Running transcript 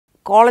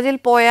കോളേജിൽ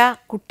പോയ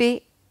കുട്ടി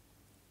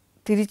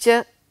തിരിച്ച്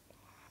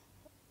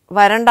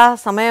വരേണ്ട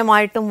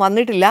സമയമായിട്ടും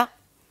വന്നിട്ടില്ല.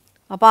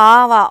 അപ്പോൾ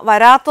ആ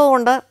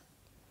വരാത്തതുകൊണ്ട്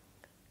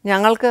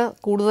ഞങ്ങൾക്ക്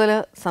കൂടുതൽ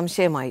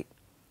സംശയമായി.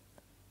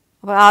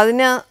 അപ്പോൾ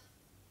അതിന്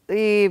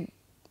ഈ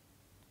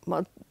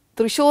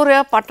തൃശ്ശൂർ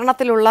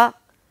പട്ടണത്തിലുള്ള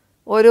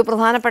ഒരു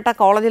പ്രധാനപ്പെട്ട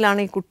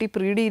കോളേജിലാണ് ഈ കുട്ടി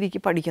പ്രീ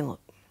ഡിഗ്രിക്ക് പഠിക്കുന്നത്.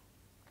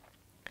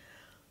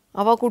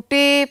 അപ്പോൾ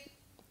കുട്ടി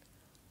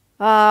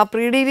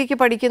പ്രീ ഡിഗ്രിക്ക്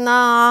പഠിക്കുന്ന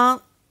ആ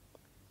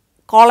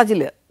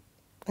കോളേജിൽ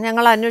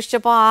ഞങ്ങൾ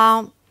അന്വേഷിച്ചപ്പോൾ ആ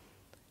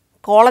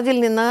കോളേജിൽ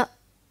നിന്ന്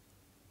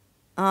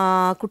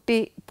കുട്ടി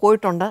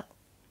പോയിട്ടുണ്ട്.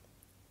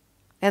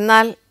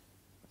 എന്നാൽ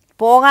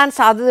പോകാൻ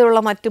സാധ്യതയുള്ള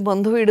മറ്റ്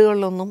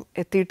ബന്ധുവീടുകളിലൊന്നും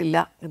എത്തിയിട്ടില്ല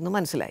എന്ന്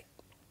മനസ്സിലായി.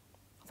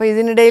 അപ്പോൾ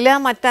ഇതിനിടയിൽ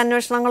മറ്റ്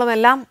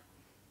അന്വേഷണങ്ങളുമെല്ലാം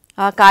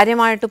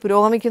കാര്യമായിട്ട്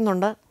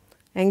പുരോഗമിക്കുന്നുണ്ട്.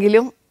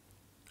 എങ്കിലും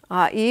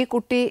ഈ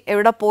കുട്ടി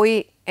എവിടെ പോയി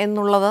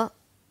എന്നുള്ളത്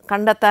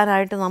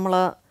കണ്ടെത്താനായിട്ട് നമ്മൾ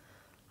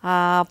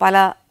പല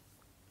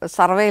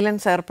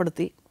സർവൈലൻസ്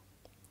ഏർപ്പെടുത്തി.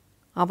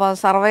 അപ്പോൾ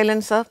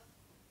സർവൈലൻസ്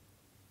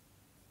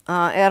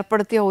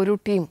ഏർപ്പെടുത്തിയ ഒരു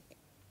ടീം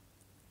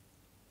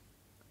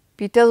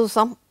പിറ്റേ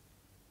ദിവസം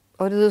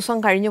ഒരു ദിവസം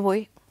കഴിഞ്ഞു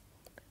പോയി.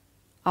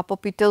 അപ്പോൾ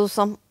പിറ്റേ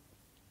ദിവസം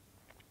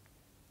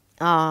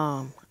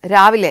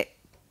രാവിലെ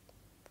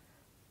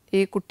ഈ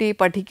കുട്ടി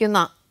പഠിക്കുന്ന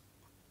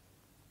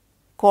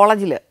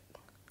കോളേജിൽ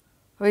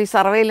ഈ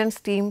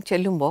സർവൈലൻസ് ടീം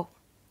ചെല്ലുമ്പോൾ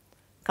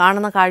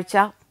കാണുന്ന കാഴ്ച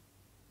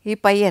ഈ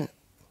പയ്യൻ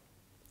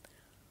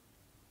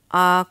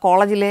ആ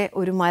കോളേജിലെ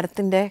ഒരു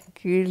മരത്തിൻ്റെ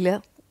കീഴിൽ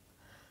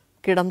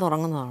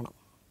കിടന്നുറങ്ങുന്നതാണ്.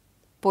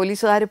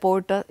 പോലീസുകാർ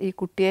പോയിട്ട് ഈ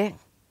കുട്ടിയെ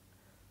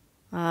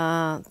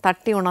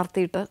തട്ടി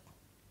ഉണർത്തിയിട്ട്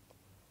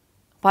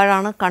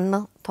അപ്പോഴാണ് കണ്ണ്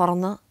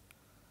തുറന്ന്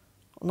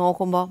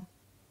നോക്കുമ്പോൾ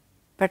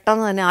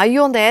പെട്ടെന്ന് തന്നെ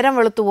അയ്യോ നേരം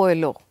വെളുത്തു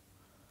പോയല്ലോ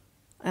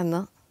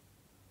എന്ന്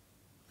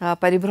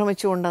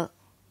പരിഭ്രമിച്ചുകൊണ്ട്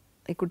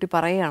ഈ കുട്ടി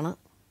പറയുകയാണ്.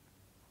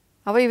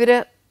 അപ്പോൾ ഇവർ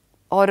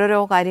ഓരോരോ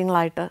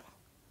കാര്യങ്ങളായിട്ട്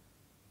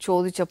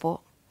ചോദിച്ചപ്പോൾ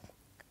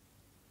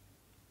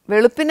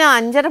വെളുപ്പിന്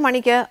 5:30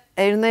 മണിക്ക്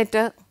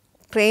എഴുന്നേറ്റ്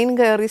ട്രെയിൻ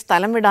കയറി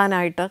സ്ഥലം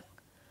വിടാനായിട്ട്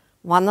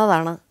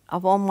വന്നതാണ്.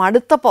 അപ്പോൾ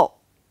മടുത്തപ്പോൾ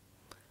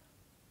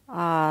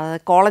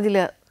കോളേജിൽ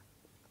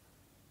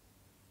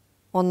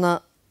ഒന്ന്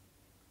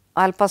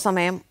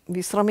അല്പസമയം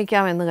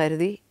വിശ്രമിക്കാമെന്ന്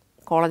കരുതി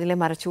കോളേജിലെ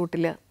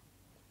മരച്ചുവട്ടിൽ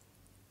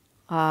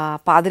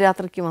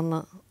പാതിരാത്രിക്ക് വന്ന്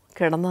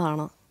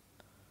കിടന്നതാണ്.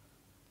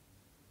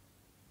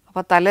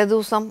 അപ്പോൾ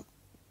തലേദിവസം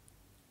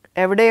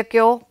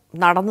എവിടെയൊക്കെയോ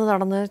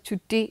നടന്ന്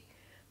ചുറ്റി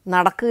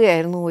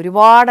നടക്കുകയായിരുന്നു.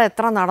 ഒരുപാട്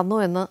എത്ര നടന്നു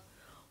എന്ന്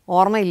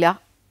ഓർമ്മയില്ല.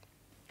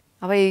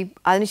 അപ്പോൾ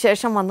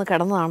അതിനുശേഷം വന്ന്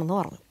കിടന്നതാണെന്ന്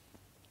പറഞ്ഞു.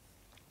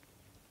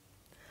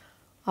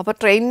 അപ്പോൾ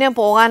ട്രെയിനിന്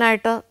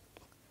പോകാനായിട്ട്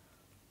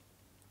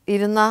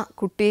ഇരുന്ന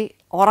കുട്ടി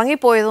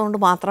ഉറങ്ങിപ്പോയതുകൊണ്ട്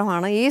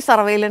മാത്രമാണ് ഈ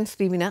സർവൈലൻസ്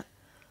ടീമിന്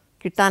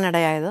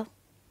കിട്ടാനിടയായത്.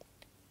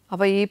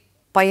 അപ്പോൾ ഈ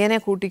പയ്യനെ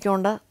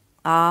കൂട്ടിക്കൊണ്ട്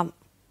ആ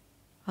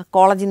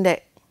കോളേജിൻ്റെ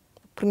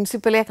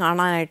പ്രിൻസിപ്പലെ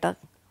കാണാനായിട്ട്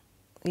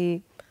ഈ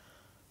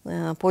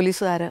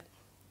പോലീസുകാർ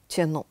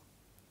ചെന്നു.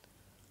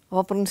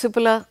 അപ്പോൾ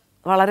പ്രിൻസിപ്പൽ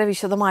വളരെ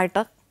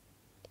വിശദമായിട്ട്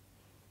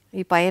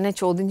ഈ പയ്യനെ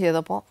ചോദ്യം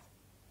ചെയ്തപ്പോൾ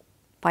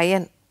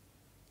പയ്യൻ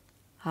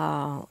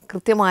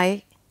കൃത്യമായി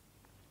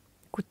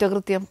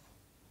കുറ്റകൃത്യം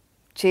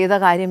ചെയ്ത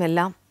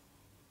കാര്യമെല്ലാം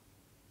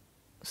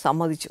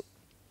സമ്മതിച്ചു.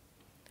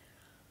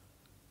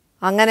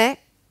 അങ്ങനെ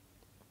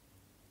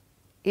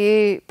ഈ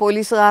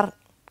പോലീസുകാർ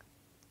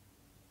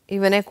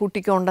ഇവനെ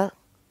കൂട്ടിക്കൊണ്ട്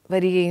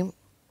വരികയും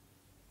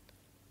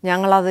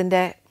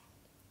ഞങ്ങളതിൻ്റെ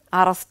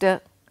അറസ്റ്റ്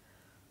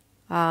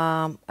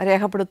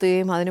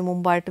രേഖപ്പെടുത്തുകയും അതിനു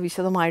മുമ്പായിട്ട്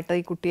വിശദമായിട്ട്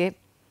ഈ കുട്ടിയെ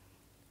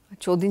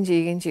ചോദ്യം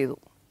ചെയ്യുകയും ചെയ്തു.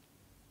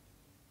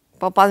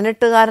 അപ്പോൾ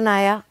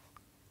 18-കാരനായ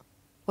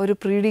ഒരു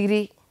പ്രീ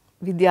ഡിഗ്രി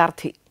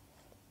വിദ്യാർത്ഥി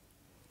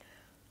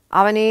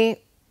അവൻ ഈ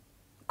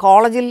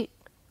കോളേജിൽ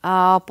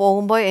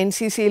പോകുമ്പോൾ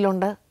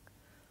NCCയിലുണ്ട്.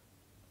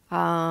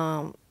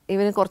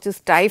 ഇവന് കുറച്ച്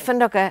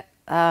സ്റ്റൈഫൻഡൊക്കെ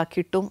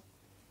കിട്ടും.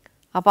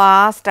 അപ്പോൾ ആ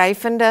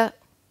സ്റ്റൈഫൻഡ്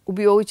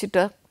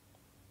ഉപയോഗിച്ചിട്ട്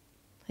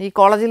ഈ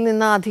കോളേജിൽ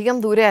നിന്ന് അധികം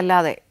ദൂരെ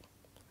അല്ലാതെ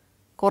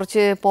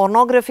കുറച്ച്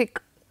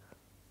പോർണോഗ്രാഫിക്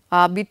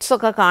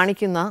ബിറ്റ്സൊക്കെ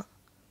കാണിക്കുന്ന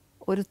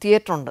ഒരു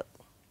തിയേറ്ററുണ്ട്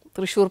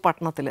തൃശ്ശൂർ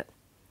പട്ടണത്തിൽ.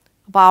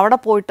 അപ്പോൾ അവിടെ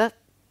പോയിട്ട്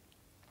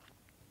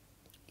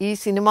ഈ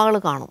സിനിമകൾ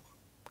കാണും.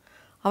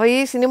 അപ്പോൾ ഈ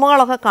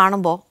സിനിമകളൊക്കെ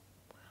കാണുമ്പോൾ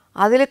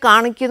അതിൽ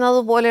കാണിക്കുന്നത്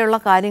പോലെയുള്ള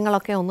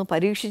കാര്യങ്ങളൊക്കെ ഒന്ന്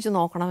പരീക്ഷിച്ച്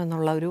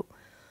നോക്കണമെന്നുള്ള ഒരു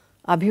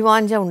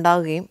അഭിവാഞ്ച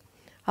ഉണ്ടാവുകയും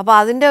അപ്പോൾ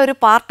അതിൻ്റെ ഒരു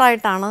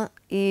പാർട്ടായിട്ടാണ്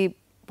ഈ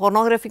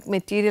പോർണോഗ്രാഫിക്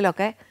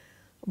മെറ്റീരിയലൊക്കെ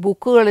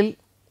ബുക്കുകളിൽ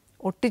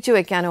ഒട്ടിച്ചു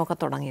വയ്ക്കാനും ഒക്കെ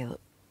തുടങ്ങിയത്.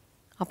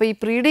 അപ്പോൾ ഈ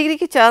പ്രീ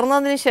ഡിഗ്രിക്ക്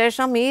ചേർന്നതിന്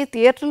ശേഷം ഈ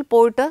തിയേറ്ററിൽ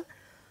പോയിട്ട്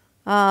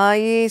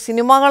ഈ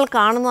സിനിമകൾ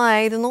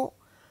കാണുന്നതായിരുന്നു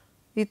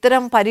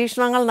ഇത്തരം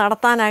പരീക്ഷണങ്ങൾ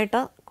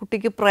നടത്താനായിട്ട്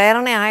കുട്ടിക്ക്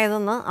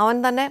പ്രേരണയായതെന്ന് അവൻ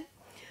തന്നെ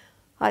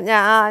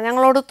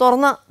ഞങ്ങളോട്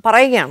തുറന്ന്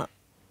പറയുകയാണ്.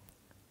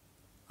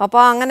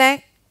 അപ്പോൾ അങ്ങനെ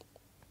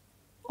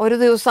ഒരു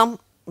ദിവസം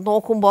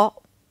നോക്കുമ്പോൾ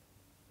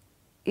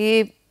ഈ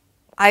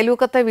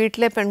അയൽവക്കത്തെ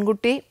വീട്ടിലെ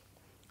പെൺകുട്ടി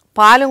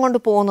പാലും കൊണ്ട്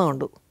പോകുന്നത്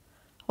കണ്ടു.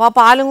 അപ്പോൾ ആ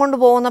പാലും കൊണ്ട്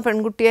പോകുന്ന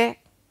പെൺകുട്ടിയെ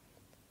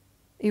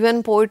ഇവൻ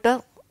പോയിട്ട്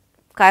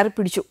കയറി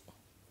പിടിച്ചു.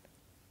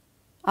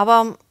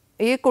 അപ്പം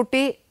ഈ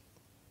കുട്ടി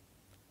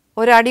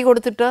ഒരടി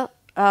കൊടുത്തിട്ട്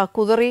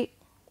കുതറി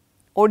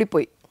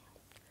ഓടിപ്പോയി.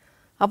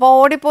 അപ്പോൾ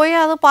ഓടിപ്പോയി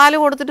അത് പാല്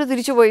കൊടുത്തിട്ട്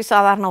തിരിച്ചു പോയി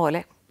സാധാരണ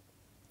പോലെ.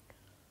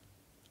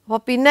 അപ്പോൾ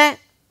പിന്നെ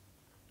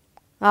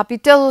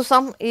പിറ്റേ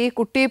ദിവസം ഈ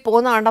കുട്ടി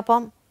പോകുന്ന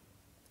കണ്ടപ്പം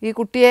ഈ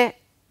കുട്ടിയെ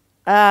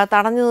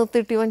തടഞ്ഞു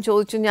നിർത്തിയിട്ട് ഇവൻ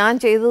ചോദിച്ചു, ഞാൻ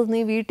ചെയ്തത് നീ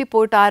വീട്ടിൽ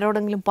പോയിട്ട്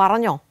ആരോടെങ്കിലും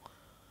പറഞ്ഞോ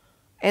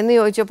എന്ന്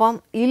ചോദിച്ചപ്പം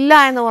ഇല്ല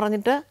എന്ന്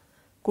പറഞ്ഞിട്ട്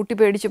കുട്ടി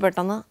പേടിച്ച്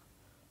പെട്ടെന്ന്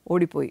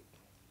ഓടിപ്പോയി.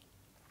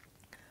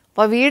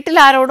 അപ്പോൾ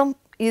വീട്ടിലാരോടും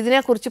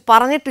ഇതിനെക്കുറിച്ച്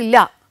പറഞ്ഞിട്ടില്ല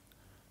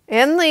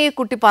എന്ന് ഈ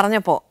കുട്ടി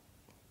പറഞ്ഞപ്പോൾ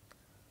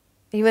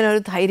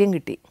ഇവനൊരു ധൈര്യം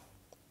കിട്ടി.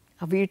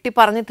 വീട്ടിൽ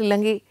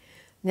പറഞ്ഞിട്ടില്ലെങ്കിൽ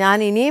ഞാൻ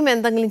ഇനിയും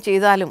എന്തെങ്കിലും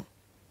ചെയ്താലും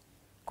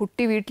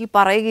കുട്ടി വീട്ടിൽ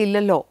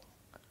പറയുകയില്ലല്ലോ,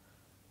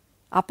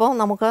 അപ്പോൾ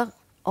നമുക്ക്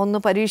ഒന്ന്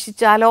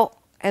പരീക്ഷിച്ചാലോ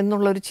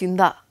എന്നുള്ളൊരു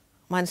ചിന്ത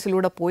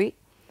മനസ്സിലൂടെ പോയി.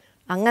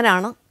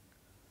 അങ്ങനെയാണ്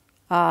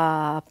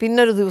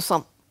പിന്നൊരു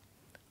ദിവസം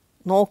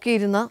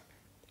നോക്കിയിരുന്ന്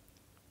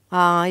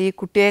ഈ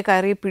കുട്ടിയെ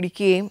കയറി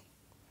പിടിക്കുകയും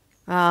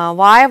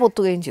വായ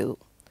പൊത്തുകയും ചെയ്തു.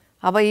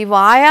 അപ്പോൾ ഈ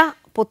വായ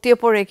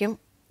പൊത്തിയപ്പോഴേക്കും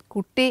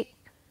കുട്ടി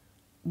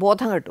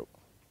ബോധം കെട്ടു.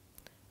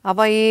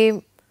 അപ്പോൾ ഈ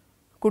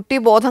കുട്ടി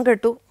ബോധം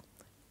കെട്ടു.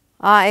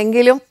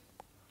 എങ്കിലും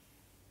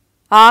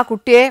ആ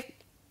കുട്ടിയെ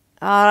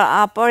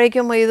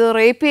അപ്പോഴേക്കും ഇത്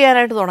റേപ്പ്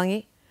ചെയ്യാനായിട്ട് തുടങ്ങി.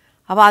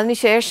 അപ്പോൾ അതിന്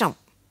ശേഷം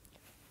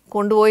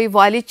കൊണ്ടുപോയി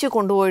വലിച്ചു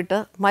കൊണ്ടുപോയിട്ട്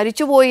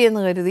മരിച്ചുപോയി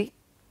എന്ന് കരുതി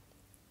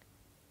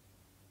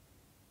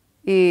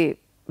ഈ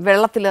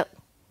വെള്ളത്തിൽ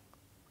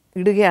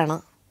ഇടുകയാണ്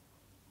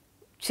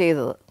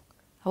ചെയ്തത്.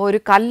 അപ്പോൾ ഒരു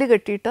കല്ല്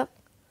കെട്ടിയിട്ട്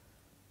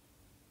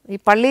ഈ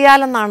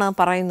പള്ളിയാലെന്നാണ്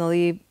പറയുന്നത്,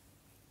 ഈ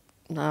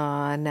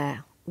പിന്നെ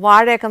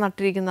വാഴയൊക്കെ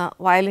നട്ടിരിക്കുന്ന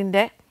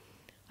വയലിൻ്റെ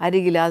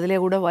അരികിൽ അതിലെ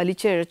കൂടെ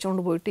വലിച്ച്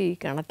ഇഴച്ചുകൊണ്ട് പോയിട്ട് ഈ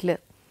കിണറ്റിൽ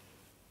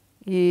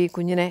ഈ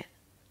കുഞ്ഞിനെ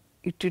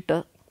ഇട്ടിട്ട്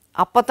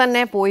അപ്പം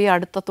തന്നെ പോയി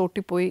അടുത്ത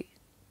തോട്ടിൽ പോയി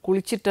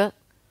കുളിച്ചിട്ട്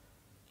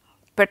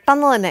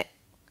പെട്ടെന്ന് തന്നെ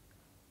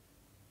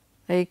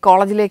ഈ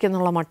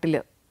കോളേജിലേക്കെന്നുള്ള മട്ടിൽ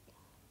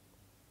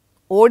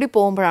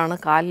ഓടിപ്പോകുമ്പോഴാണ്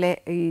കാലിലെ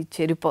ഈ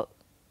ചെരുപ്പ്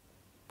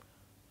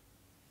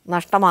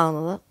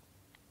നഷ്ടമാകുന്നത്.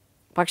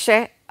 പക്ഷേ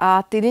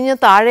തിരിഞ്ഞ്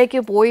താഴേക്ക്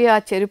പോയി ആ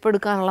ചെരുപ്പ്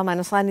എടുക്കാനുള്ള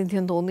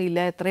മനസാന്നിധ്യം തോന്നിയില്ല.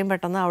 എത്രയും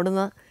പെട്ടെന്ന്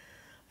അവിടുന്ന്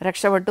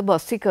രക്ഷപ്പെട്ട്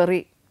ബസ്സിൽ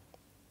കയറി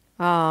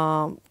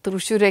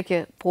തൃശ്ശൂരേക്ക്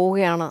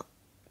പോവുകയാണ്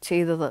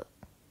ചെയ്തത്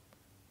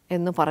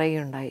എന്ന്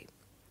പറയുകയുണ്ടായി.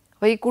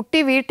 അപ്പോൾ ഈ കുട്ടി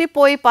വീട്ടിൽ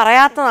പോയി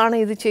പറയാത്തതാണ്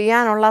ഇത്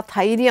ചെയ്യാനുള്ള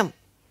ധൈര്യം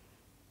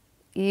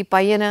ഈ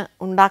പയ്യന്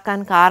ഉണ്ടാക്കാൻ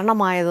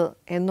കാരണമായത്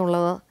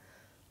എന്നുള്ളത്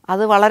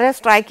അത് വളരെ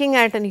സ്ട്രൈക്കിംഗ്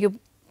ആയിട്ട് എനിക്ക്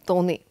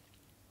തോന്നി.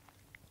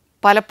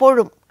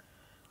 പലപ്പോഴും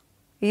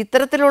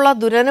ഇത്തരത്തിലുള്ള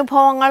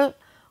ദുരനുഭവങ്ങൾ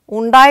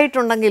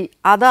ഉണ്ടായിട്ടുണ്ടെങ്കിൽ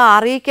അത്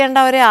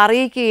അറിയിക്കേണ്ടവരെ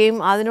അറിയിക്കുകയും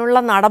അതിനുള്ള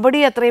നടപടി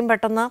എത്രയും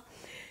പെട്ടെന്ന്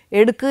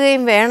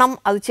എടുക്കുകയും വേണം.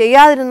 അത്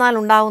ചെയ്യാതിരുന്നാൽ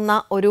ഉണ്ടാകുന്ന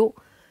ഒരു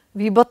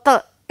വിപത്ത്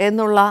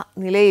എന്നുള്ള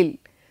നിലയിൽ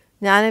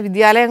ഞാൻ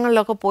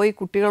വിദ്യാലയങ്ങളിലൊക്കെ പോയി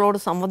കുട്ടികളോട്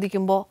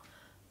സംവദിക്കുമ്പോൾ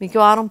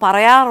മിക്കവാറും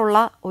പറയാറുള്ള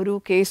ഒരു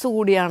കേസ്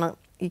കൂടിയാണ്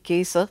ഈ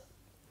കേസ്.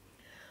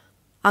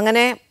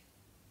 അങ്ങനെ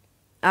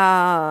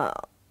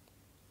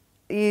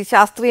ഈ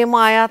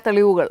ശാസ്ത്രീയമായ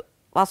തെളിവുകൾ,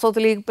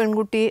 വാസ്തവത്തിൽ ഈ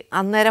പെൺകുട്ടി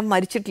അന്നേരം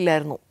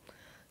മരിച്ചിട്ടില്ലായിരുന്നു.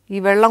 ഈ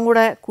വെള്ളം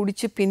കൂടെ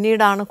കുടിച്ച്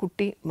പിന്നീടാണ്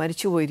കുട്ടി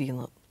മരിച്ചു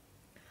പോയിരിക്കുന്നത്.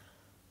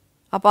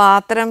 അപ്പോൾ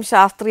അത്തരം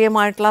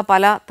ശാസ്ത്രീയമായിട്ടുള്ള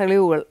പല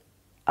തെളിവുകൾ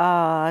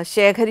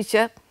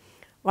ശേഖരിച്ച്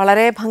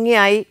വളരെ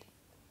ഭംഗിയായി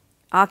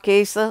ആ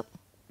കേസ്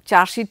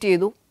ചാർജ് ഷീറ്റ്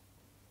ചെയ്തു.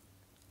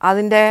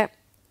 അതിൻ്റെ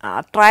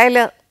ട്രയൽ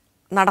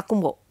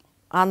നടക്കുമ്പോൾ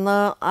അന്ന്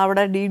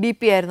അവിടെ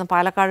DDP ആയിരുന്ന,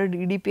 പാലക്കാട്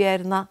DDP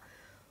ആയിരുന്ന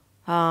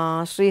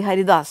ശ്രീ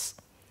ഹരിദാസ്,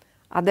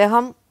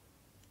 അദ്ദേഹം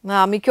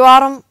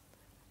മിക്കവാറും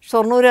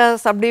ഷൊർണൂർ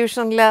സബ്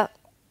ഡിവിഷനിൽ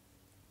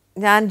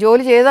ഞാൻ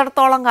ജോലി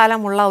ചെയ്തിടത്തോളം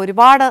കാലമുള്ള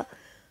ഒരുപാട്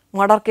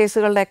മർഡർ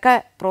കേസുകളുടെയൊക്കെ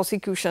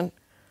പ്രോസിക്യൂഷൻ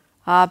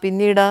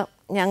പിന്നീട്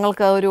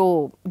ഞങ്ങൾക്ക് ഒരു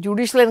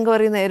ജുഡീഷ്യൽ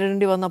എൻക്വയറി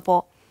നേരിടേണ്ടി വന്നപ്പോൾ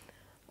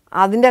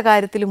അതിൻ്റെ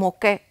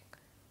കാര്യത്തിലുമൊക്കെ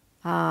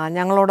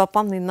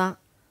ഞങ്ങളോടൊപ്പം നിന്ന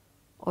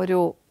ഒരു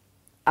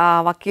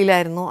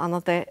വക്കീലായിരുന്നു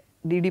അന്നത്തെ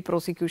DD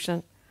പ്രോസിക്യൂഷൻ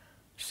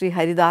ശ്രീ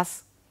ഹരിദാസ്.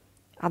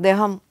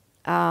 അദ്ദേഹം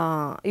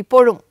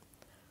ഇപ്പോഴും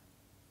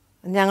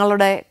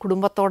ഞങ്ങളുടെ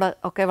കുടുംബത്തോട്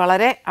ഒക്കെ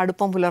വളരെ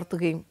അടുപ്പം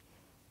പുലർത്തുകയും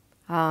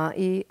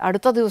ഈ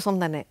അടുത്ത ദിവസം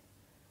തന്നെ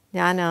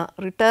ഞാൻ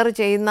റിട്ടയർ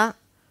ചെയ്യുന്ന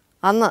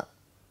അന്ന്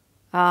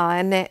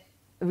എന്നെ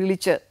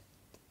വിളിച്ച്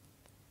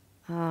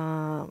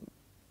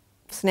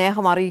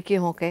സ്നേഹം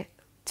അറിയിക്കുകയുമൊക്കെ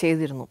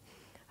ചെയ്തിരുന്നു.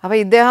 അപ്പോൾ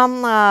ഇദ്ദേഹം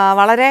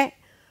വളരെ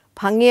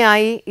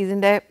ഭംഗിയായി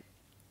ഇതിൻ്റെ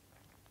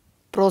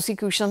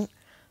പ്രോസിക്യൂഷൻ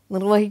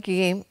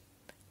നിർവഹിക്കുകയും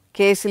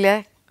കേസിലെ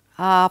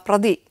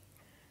പ്രതി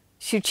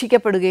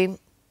ശിക്ഷിക്കപ്പെടുകയും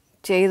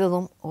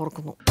ചെയ്തതും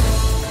ഓർക്കുന്നു.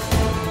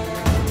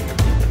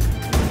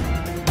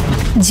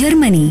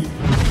 Germany,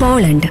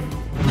 Poland,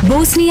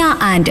 Bosnia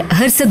and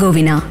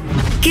Herzegovina,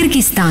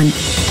 Kyrgyzstan.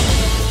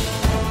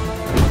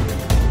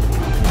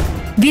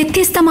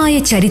 വ്യത്യസ്തമായ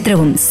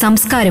ചരിത്രവും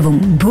സംസ്കാരവും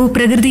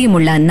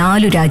ഭൂപ്രകൃതിയുമുള്ള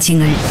 4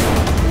 രാജ്യങ്ങൾ.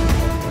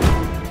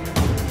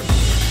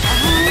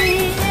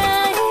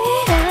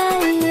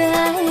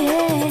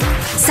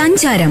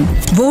 സഞ്ചാരം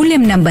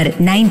വോള്യം നമ്പർ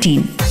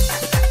 19.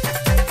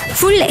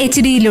 ഫുൾ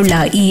HD-യിലുള്ള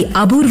ഈ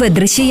അപൂർവ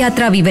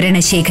ദൃശ്യയാത്രാ വിവരണ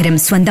ശേഖരം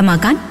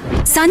സ്വന്തമാക്കാൻ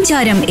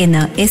സഞ്ചാരം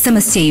എന്ന്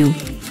SMS ചെയ്യൂ.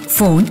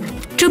 ഫോൺ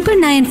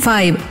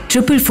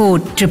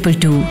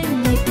 9995444222.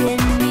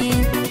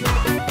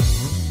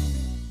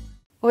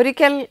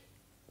 ഒരിക്കൽ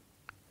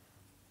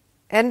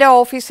എൻ്റെ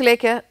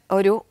ഓഫീസിലേക്ക്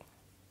ഒരു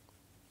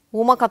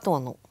ഊമക്കത്ത്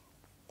വന്നു.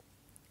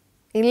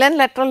 ഇൻലൻ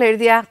ലെറ്ററിൽ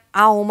എഴുതിയ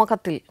ആ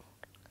ഊമക്കത്തിൽ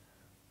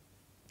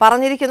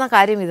പറഞ്ഞിരിക്കുന്ന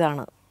കാര്യം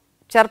ഇതാണ്: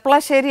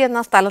 ചെർപ്പളശ്ശേരി എന്ന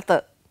സ്ഥലത്ത്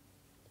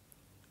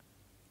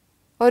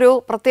ഒരു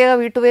പ്രത്യേക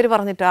വീട്ടുപേര്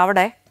പറഞ്ഞിട്ട്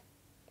അവിടെ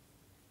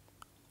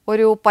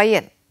ഒരു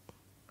പയ്യൻ,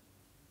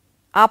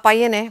 ആ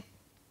പയ്യനെ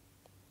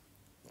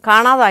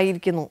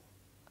കാണാതായിരിക്കുന്നു.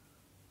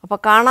 അപ്പോൾ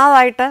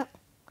കാണാതായിട്ട്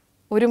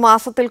 1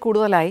 മാസത്തിൽ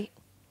കൂടുതലായി.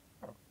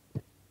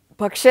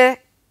 പക്ഷേ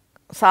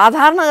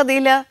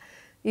സാധാരണഗതിയിൽ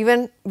ഇവൻ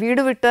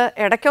വീട് വിട്ട്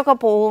ഇടയ്ക്കൊക്കെ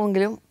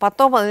പോകുമെങ്കിലും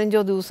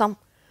 10-15 ദിവസം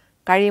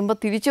കഴിയുമ്പോൾ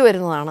തിരിച്ചു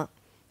വരുന്നതാണ്.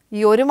 ഈ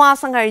 1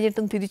 മാസം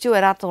കഴിഞ്ഞിട്ടും തിരിച്ചു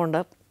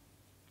വരാത്തതുകൊണ്ട്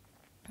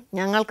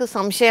ഞങ്ങൾക്ക്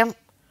സംശയം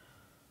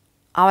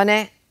അവനെ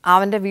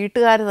അവൻ്റെ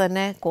വീട്ടുകാർ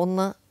തന്നെ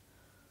കൊന്ന്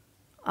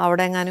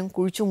അവിടെ എങ്ങാനും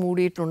കുഴിച്ചു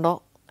മൂടിയിട്ടുണ്ടോ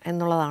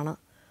എന്നുള്ളതാണ്.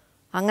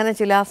 അങ്ങനെ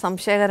ചില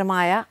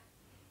സംശയകരമായ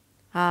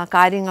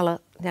കാര്യങ്ങൾ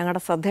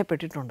ഞങ്ങളുടെ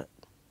ശ്രദ്ധയിൽപ്പെട്ടിട്ടുണ്ട്.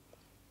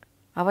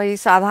 അപ്പോൾ ഈ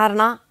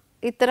സാധാരണ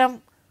ഇത്തരം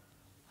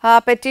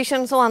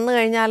പെറ്റീഷൻസ് വന്നു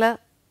കഴിഞ്ഞാൽ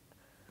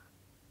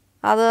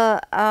അത്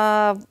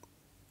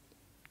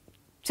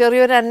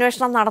ചെറിയൊരു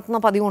അന്വേഷണം നടത്തുന്ന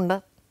പതിവുണ്ട്.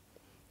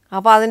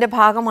 അപ്പോൾ അതിൻ്റെ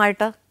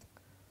ഭാഗമായിട്ട്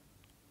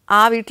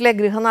ആ വീട്ടിലെ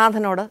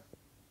ഗൃഹനാഥനോട്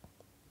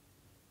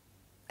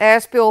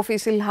ASP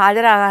ഓഫീസിൽ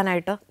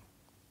ഹാജരാകാനായിട്ട്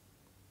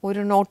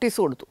ഒരു നോട്ടീസ്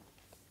കൊടുത്തു.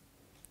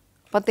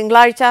 അപ്പോൾ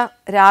തിങ്കളാഴ്ച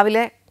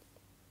രാവിലെ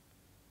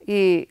ഈ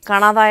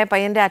കാണാതായ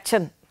പയ്യൻ്റെ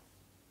അച്ഛൻ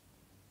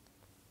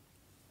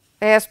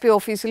ASP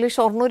ഓഫീസിൽ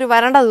ഷൊർണൂർ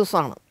വരേണ്ട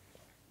ദിവസമാണ്.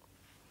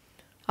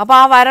 അപ്പോൾ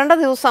ആ വരേണ്ട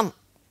ദിവസം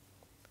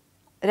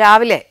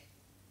രാവിലെ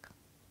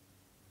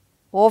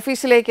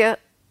ഓഫീസിലേക്ക്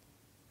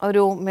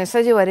ഒരു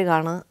മെസ്സേജ്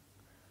വരികയാണ്: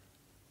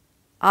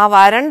 ആ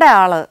വരേണ്ട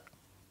ആൾ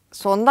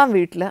സ്വന്തം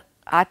വീട്ടിൽ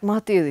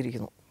ആത്മഹത്യ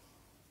ചെയ്തിരിക്കുന്നു.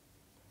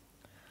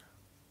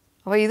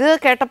 അപ്പോൾ ഇത്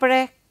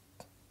കേട്ടപ്പോഴേ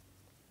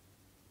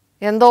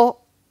എന്തോ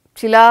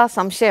ചില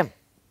സംശയം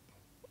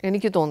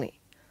എനിക്ക് തോന്നി.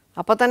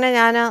 അപ്പോൾ തന്നെ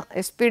ഞാൻ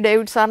SP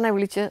ഡേവിഡ് സാറിനെ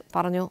വിളിച്ച്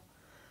പറഞ്ഞു,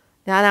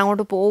 ഞാൻ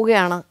അങ്ങോട്ട്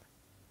പോവുകയാണ്.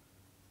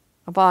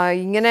 അപ്പോൾ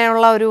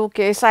ഇങ്ങനെയുള്ള ഒരു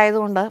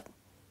കേസായതുകൊണ്ട്,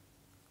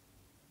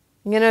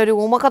 ഇങ്ങനെ ഒരു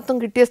ഊമക്കത്തും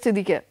കിട്ടിയ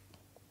സ്ഥിതിക്ക്,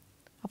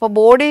 അപ്പോൾ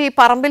ബോഡി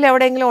പറമ്പിൽ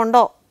എവിടെയെങ്കിലും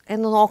ഉണ്ടോ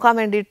എന്ന് നോക്കാൻ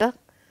വേണ്ടിയിട്ട്,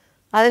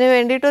 അതിന്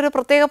വേണ്ടിയിട്ടൊരു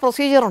പ്രത്യേക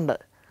പ്രൊസീജിയറുണ്ട്.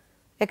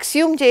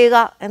 എക്സ്യൂം ചെയ്യുക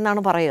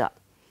എന്നാണ് പറയുക.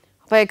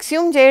 അപ്പോൾ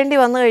എക്സ്യൂം ചെയ്യേണ്ടി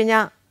വന്നു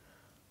കഴിഞ്ഞാൽ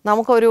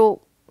നമുക്കൊരു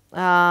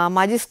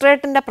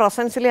മജിസ്ട്രേറ്റിൻ്റെ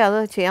പ്രസൻസിലേ അത്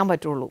ചെയ്യാൻ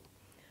പറ്റുള്ളൂ.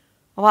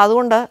 അപ്പോൾ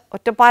അതുകൊണ്ട്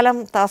ഒറ്റപ്പാലം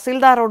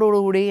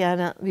തഹസീൽദാരോടുകൂടി ഞാൻ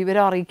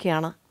വിവരം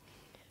അറിയിക്കുകയാണ്,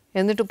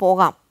 എന്നിട്ട്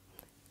പോകാം.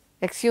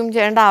 എക്സ്യൂം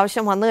ചെയ്യേണ്ട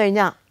ആവശ്യം വന്നു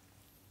കഴിഞ്ഞാൽ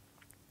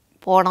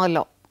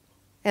പോകണമല്ലോ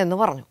എന്ന്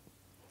പറഞ്ഞു.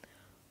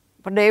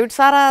 അപ്പോൾ ഡേവിഡ്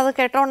സാർ അത്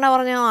കേട്ടോണ്ടേ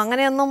പറഞ്ഞു,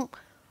 അങ്ങനെയൊന്നും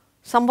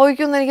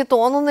സംഭവിക്കുമെന്ന് എനിക്ക്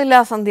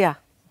തോന്നുന്നില്ല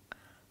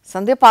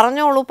സന്ധ്യ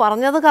പറഞ്ഞോളൂ,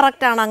 പറഞ്ഞത്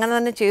കറക്റ്റാണ്, അങ്ങനെ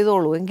തന്നെ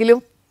ചെയ്തോളൂ, എങ്കിലും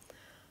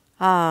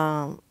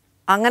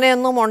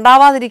അങ്ങനെയൊന്നും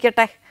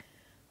ഉണ്ടാവാതിരിക്കട്ടെ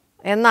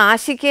എന്ന്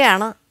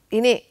ആശിക്കുകയാണ്.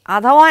 ഇനി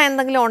അഥവാ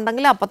എന്തെങ്കിലും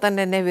ഉണ്ടെങ്കിൽ അപ്പം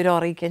തന്നെ എന്നെ വിവരം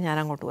അറിയിക്കുക, ഞാൻ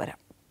അങ്ങോട്ട് വരാം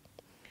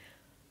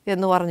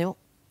എന്ന് പറഞ്ഞു.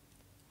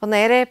 അപ്പോൾ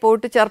നേരെ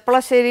പോയിട്ട്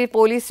ചെർപ്പളശ്ശേരി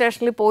പോലീസ്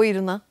സ്റ്റേഷനിൽ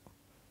പോയിരുന്ന്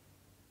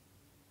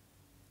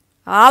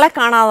ആളെ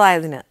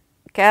കാണാതായതിന്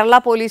കേരള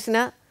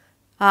പോലീസിന്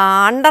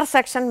അണ്ടർ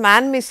സെക്ഷൻ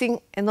മാൻ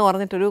മിസ്സിങ് എന്ന്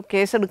പറഞ്ഞിട്ടൊരു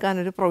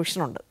കേസെടുക്കാനൊരു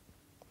പ്രൊവിഷനുണ്ട്.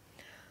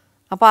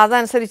 അപ്പോൾ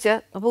അതനുസരിച്ച്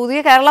പുതിയ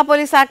കേരള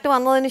പോലീസ് ആക്ട്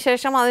വന്നതിന്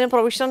ശേഷം അതിന്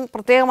പ്രൊവിഷൻ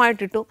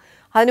പ്രത്യേകമായിട്ടിട്ടു.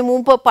 അതിന്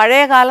മുമ്പ്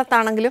പഴയ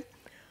കാലത്താണെങ്കിലും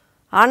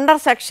അണ്ടർ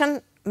സെക്ഷൻ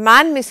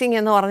മാൻ മിസ്സിങ്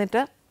എന്ന്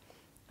പറഞ്ഞിട്ട്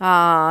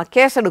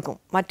കേസെടുക്കും.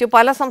 മറ്റു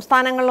പല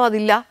സംസ്ഥാനങ്ങളിലും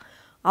അതില്ല,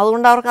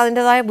 അതുകൊണ്ട് അവർക്ക്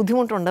അതിൻ്റേതായ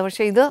ബുദ്ധിമുട്ടുണ്ട്.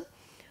 പക്ഷേ ഇത്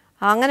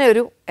അങ്ങനെ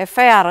ഒരു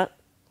FIR,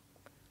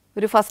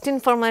 ഒരു ഫസ്റ്റ്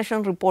ഇൻഫർമേഷൻ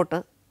റിപ്പോർട്ട്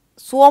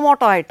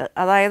സുവമോട്ടോ ആയിട്ട്,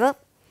 അതായത്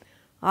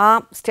ആ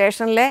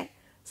സ്റ്റേഷനിലെ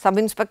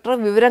സബ് ഇൻസ്പെക്ടർ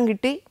വിവരം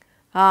കിട്ടി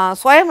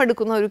സ്വയം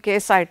എടുക്കുന്ന ഒരു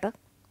കേസായിട്ട്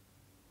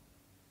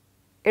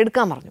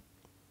എടുക്കാൻ പറഞ്ഞു.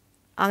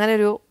 അങ്ങനെ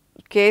ഒരു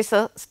കേസ്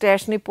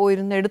സ്റ്റേഷനിൽ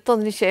പോയിരുന്ന്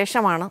എടുത്തതിന്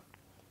ശേഷമാണ്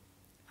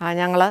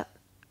ഞങ്ങൾ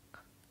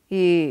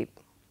ഈ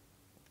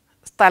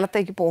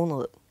സ്ഥലത്തേക്ക്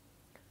പോകുന്നത്.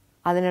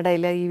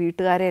 അതിനിടയിൽ ഈ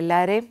വീട്ടുകാരെ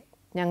എല്ലാവരെയും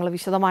ഞങ്ങൾ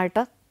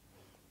വിശദമായിട്ട്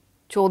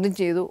ചോദ്യം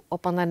ചെയ്തു.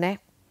 ഒപ്പം തന്നെ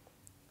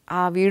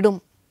ആ വീടും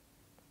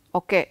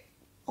ഒക്കെ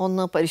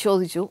ഒന്ന്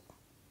പരിശോധിച്ചു.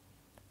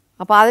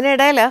 അപ്പോൾ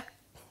അതിനിടയിൽ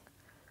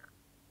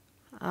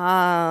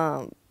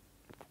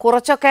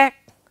കുറച്ചൊക്കെ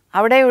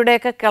അവിടെ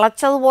ഇവിടെയൊക്കെ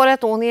കിളച്ചതുപോലെ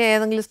തോന്നിയ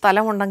ഏതെങ്കിലും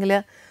സ്ഥലമുണ്ടെങ്കിൽ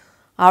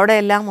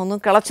അവിടെയെല്ലാം ഒന്ന്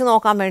കിളച്ച്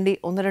നോക്കാൻ വേണ്ടി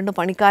 1-2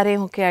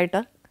 പണിക്കാരെയും ഒക്കെ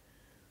ആയിട്ട്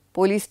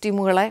പോലീസ്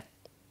ടീമുകളെ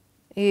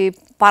ഈ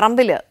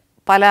പറമ്പിൽ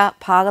പല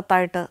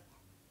ഭാഗത്തായിട്ട്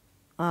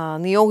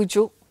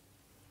നിയോഗിച്ചു.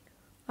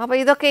 അപ്പോൾ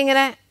ഇതൊക്കെ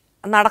ഇങ്ങനെ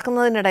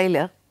നടക്കുന്നതിനിടയിൽ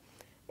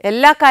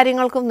എല്ലാ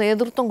കാര്യങ്ങൾക്കും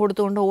നേതൃത്വം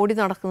കൊടുത്തുകൊണ്ട് ഓടി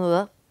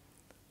നടക്കുന്നത്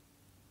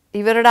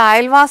ഇവരുടെ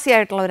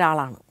അയൽവാസിയായിട്ടുള്ള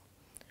ഒരാളാണ്.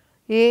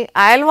 ഈ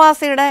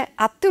അയൽവാസിയുടെ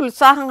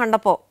അത്യുത്സാഹം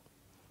കണ്ടപ്പോൾ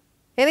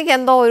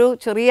എനിക്കെന്തോ ഒരു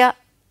ചെറിയ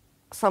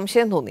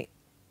സംശയം തോന്നി.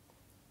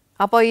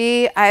 അപ്പോൾ ഈ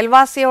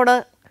അയൽവാസിയോട്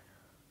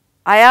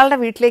അയാളുടെ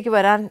വീട്ടിലേക്ക്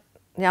വരാൻ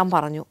ഞാൻ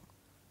പറഞ്ഞു.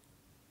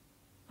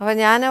 അപ്പോൾ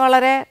ഞാൻ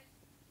വളരെ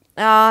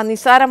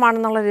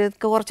നിസ്സാരമാണെന്നുള്ള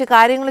രീതിക്ക് കുറച്ച്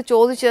കാര്യങ്ങൾ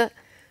ചോദിച്ച്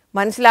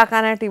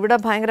മനസ്സിലാക്കാനായിട്ട്, ഇവിടെ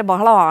ഭയങ്കര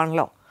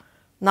ബഹളമാണല്ലോ,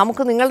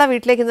 നമുക്ക് നിങ്ങളുടെ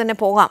വീട്ടിലേക്ക് തന്നെ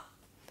പോകാം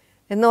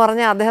എന്ന്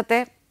പറഞ്ഞ്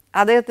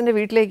അദ്ദേഹത്തിൻ്റെ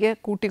വീട്ടിലേക്ക്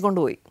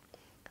കൂട്ടിക്കൊണ്ടുപോയി.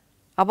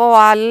 അപ്പോൾ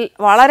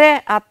വളരെ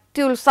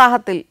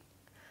അത്യുത്സാഹത്തിൽ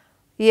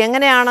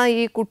എങ്ങനെയാണ്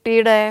ഈ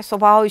കുട്ടിയുടെ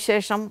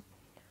സ്വഭാവവിശേഷം,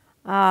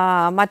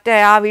 മറ്റേ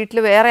ആ വീട്ടിൽ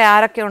വേറെ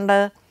ആരൊക്കെയുണ്ട്,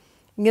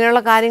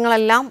 ഇങ്ങനെയുള്ള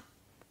കാര്യങ്ങളെല്ലാം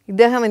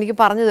ഇദ്ദേഹം എനിക്ക്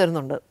പറഞ്ഞു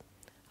തരുന്നുണ്ട്.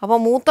 അപ്പോൾ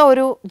മൂത്ത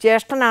ഒരു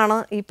ജ്യേഷ്ഠനാണ്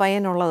ഈ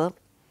പയ്യനുള്ളത്.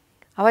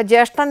 അപ്പോൾ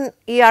ജ്യേഷ്ഠൻ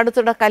ഈ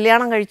അടുത്തിടെ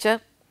കല്യാണം കഴിച്ച്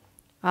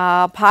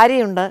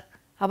ഭാര്യയുണ്ട്.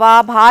 അപ്പോൾ ആ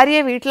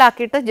ഭാര്യയെ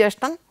വീട്ടിലാക്കിയിട്ട്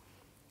ജ്യേഷ്ഠൻ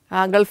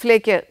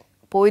ഗൾഫിലേക്ക്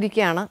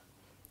പോയിരിക്കുകയാണ്.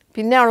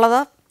 പിന്നെ ഉള്ളത്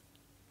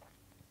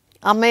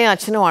അമ്മയും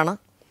അച്ഛനുമാണ്.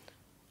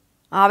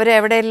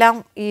 അവരെവിടെയെല്ലാം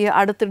ഈ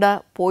അടുത്തിടെ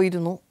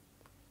പോയിരുന്നു.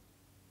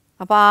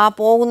 അപ്പോൾ ആ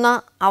പോകുന്ന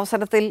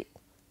അവസരത്തിൽ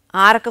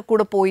ആരൊക്കെ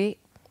കൂടെ പോയി,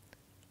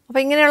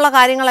 അപ്പോൾ ഇങ്ങനെയുള്ള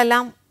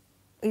കാര്യങ്ങളെല്ലാം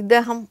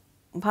ഇദ്ദേഹം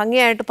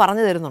ഭംഗിയായിട്ട്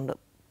പറഞ്ഞു തരുന്നുണ്ട്.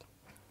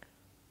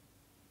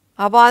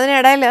 അപ്പോൾ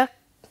അതിനിടയിൽ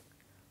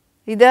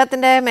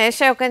ഇദ്ദേഹത്തിൻ്റെ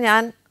മേശയൊക്കെ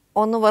ഞാൻ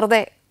ഒന്ന്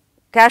വെറുതെ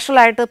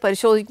കാഷ്വലായിട്ട്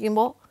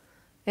പരിശോധിക്കുമ്പോൾ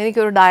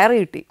എനിക്കൊരു ഡയറി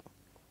കിട്ടി.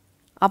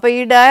 അപ്പോൾ ഈ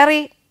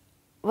ഡയറി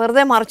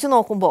വെറുതെ മറിച്ച്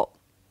നോക്കുമ്പോൾ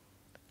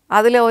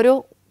അതിലൊരു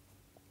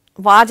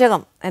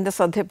വാചകം എൻ്റെ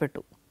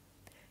ശ്രദ്ധപ്പെട്ടു.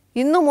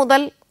 ഇന്നു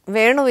മുതൽ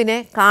വേണുവിനെ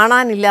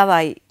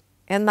കാണാനില്ലാതായി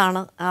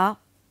എന്നാണ് ആ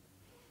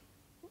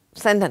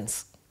സെൻറ്റൻസ്.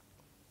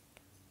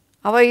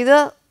 അപ്പോൾ ഇത്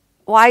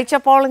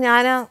വായിച്ചപ്പോൾ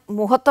ഞാൻ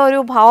മുഖത്തൊരു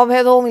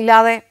ഭാവഭേദവും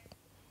ഇല്ലാതെ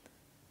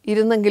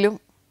ഇരുന്നെങ്കിലും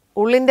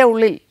ഉള്ളിൻ്റെ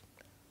ഉള്ളിൽ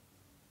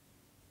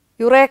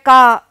യുറേക്ക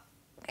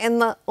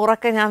എന്ന്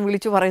ഉറക്കെ ഞാൻ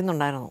വിളിച്ചു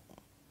പറയുന്നുണ്ടായിരുന്നു.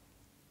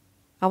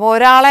 അപ്പോൾ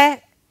ഒരാളെ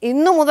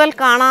ഇന്നു മുതൽ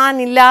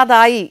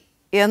കാണാനില്ലാതായി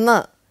എന്ന്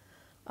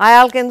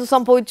അയാൾക്ക് എന്തു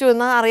സംഭവിച്ചു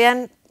എന്ന് അറിയാൻ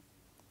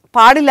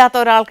പാടില്ലാത്ത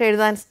ഒരാൾക്ക്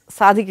എഴുതാൻ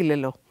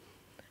സാധിക്കില്ലല്ലോ.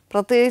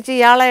 പ്രത്യേകിച്ച്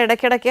ഇയാളെ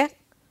ഇടയ്ക്കിടയ്ക്ക്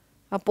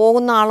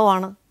പോകുന്ന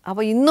ആളുമാണ്.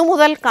 അപ്പോൾ ഇന്നു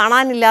മുതൽ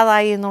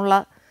കാണാനില്ലാതായി എന്നുള്ള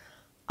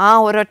ആ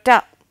ഒരൊറ്റ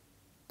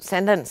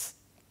സെൻറ്റൻസ്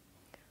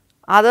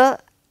അത്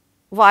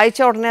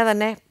വായിച്ച ഉടനെ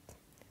തന്നെ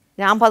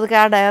ഞാൻ പതുക്കെ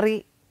ആ ഡയറി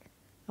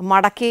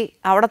മടക്കി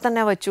അവിടെ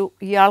തന്നെ വച്ചു,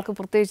 ഇയാൾക്ക്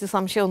പ്രത്യേകിച്ച്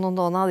സംശയമൊന്നും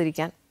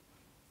തോന്നാതിരിക്കാൻ.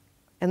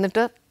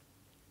 എന്നിട്ട്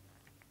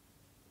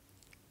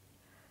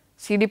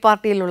CD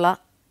പാർട്ടിയിലുള്ള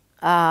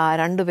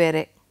 2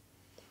 പേരെ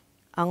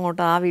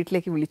അങ്ങോട്ട് ആ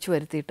വീട്ടിലേക്ക് വിളിച്ചു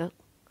വരുത്തിയിട്ട്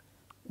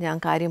ഞാൻ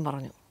കാര്യം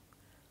പറഞ്ഞു.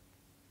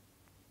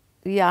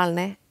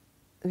 ഇയാളിനെ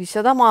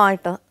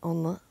വിശദമായിട്ട്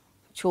ഒന്ന്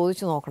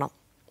ചോദിച്ചു നോക്കണം,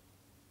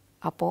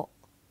 അപ്പോൾ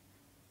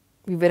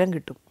വിവരം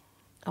കിട്ടും.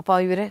 അപ്പോൾ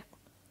ഇവരെ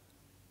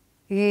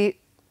ഈ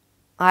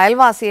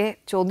അയൽവാസിയെ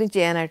ചോദ്യം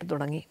ചെയ്യാനായിട്ട്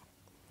തുടങ്ങി.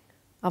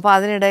 അപ്പോൾ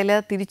അതിനിടയിൽ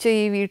തിരിച്ച്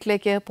ഈ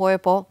വീട്ടിലേക്ക്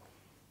പോയപ്പോൾ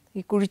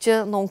ഈ കുഴിച്ച്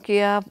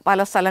നോക്കിയ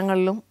പല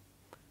സ്ഥലങ്ങളിലും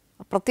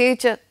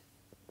പ്രത്യേകിച്ച്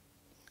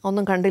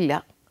ഒന്നും കണ്ടില്ല.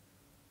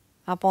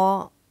 അപ്പോൾ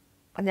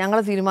ഞങ്ങൾ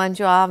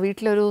തീരുമാനിച്ചു ആ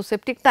വീട്ടിലൊരു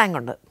സെപ്റ്റിക് ടാങ്ക്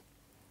ഉണ്ട്.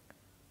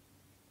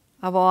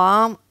 അപ്പോൾ ആ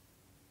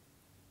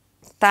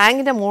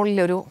ടാങ്കിൻ്റെ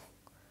മുകളിലൊരു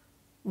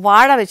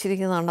വാഴ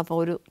വെച്ചിരിക്കുന്നത് കണ്ടപ്പോൾ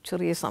ഒരു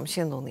ചെറിയ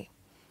സംശയം തോന്നി.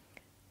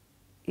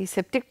 ഈ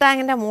സെപ്റ്റിക്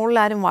ടാങ്കിൻ്റെ മുകളിൽ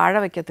ആരും വാഴ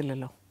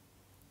വയ്ക്കത്തില്ലല്ലോ,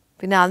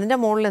 പിന്നെ അതിൻ്റെ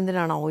മുകളിൽ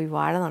എന്തിനാണോ ഈ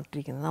വാഴ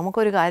നട്ടിരിക്കുന്നത്?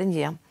 നമുക്കൊരു കാര്യം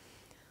ചെയ്യാം,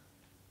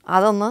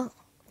 അതൊന്ന്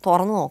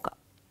തുറന്നു നോക്കാം.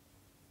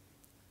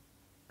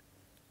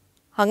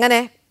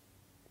 അങ്ങനെ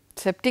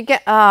സെപ്റ്റിക്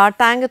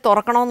ടാങ്ക്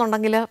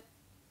തുറക്കണമെന്നുണ്ടെങ്കിൽ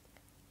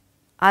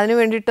അതിന്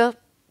വേണ്ടിയിട്ട്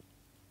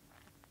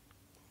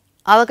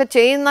അതൊക്കെ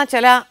ചെയ്യുന്ന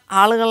ചില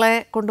ആളുകളെ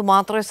കൊണ്ട്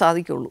മാത്രമേ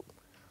സാധിക്കുള്ളൂ.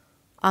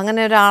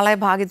 അങ്ങനെ ഒരാളെ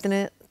ഭാഗ്യത്തിന്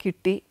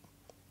കിട്ടി,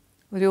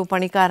 ഒരു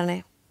പണിക്കാരനെ.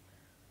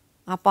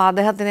 അപ്പോൾ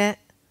അദ്ദേഹത്തിന്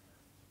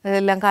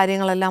ഇതെല്ലാം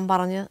കാര്യങ്ങളെല്ലാം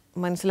പറഞ്ഞ്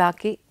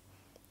മനസ്സിലാക്കി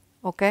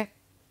ഒക്കെ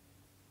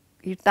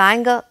ഈ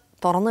ടാങ്ക്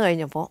തുറന്നു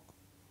കഴിഞ്ഞപ്പോൾ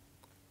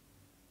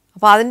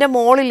അപ്പോൾ അതിൻ്റെ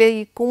മുകളിൽ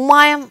ഈ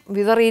കുമ്മായം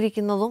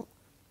വിതറിയിരിക്കുന്നതും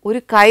ഒരു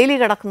കൈലി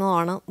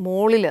കിടക്കുന്നതുമാണ്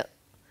മുകളിൽ.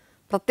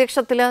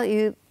 പ്രത്യക്ഷത്തിൽ ഈ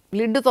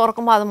ലിഡ്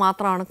തുറക്കുമ്പോൾ അത്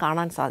മാത്രമാണ്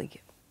കാണാൻ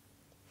സാധിക്കുക.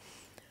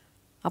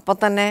 അപ്പോൾ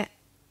തന്നെ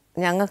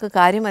ഞങ്ങൾക്ക്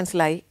കാര്യം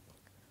മനസ്സിലായി,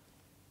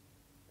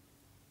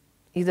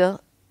 ഇത്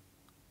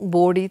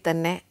ബോഡി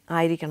തന്നെ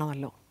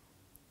ആയിരിക്കണമല്ലോ.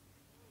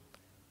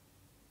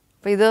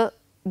 അപ്പോൾ ഇത്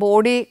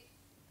ബോഡി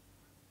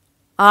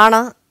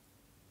ആണ്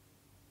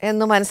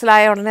എന്ന്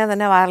മനസ്സിലായ ഉടനെ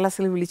തന്നെ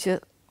വയർലെസ്സിൽ വിളിച്ച്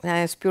ഞാൻ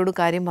SP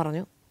കാര്യം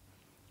പറഞ്ഞു.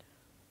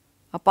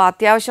 അപ്പോൾ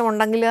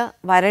അത്യാവശ്യമുണ്ടെങ്കിൽ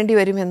വരേണ്ടി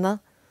വരുമെന്ന്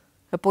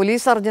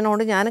പോലീസ്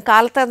സർജനോട് ഞാൻ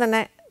കാലത്തെ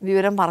തന്നെ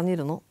വിവരം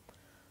പറഞ്ഞിരുന്നു.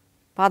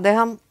 അപ്പോൾ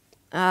അദ്ദേഹം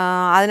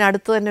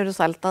അതിനടുത്ത് തന്നെ ഒരു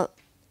സ്ഥലത്ത്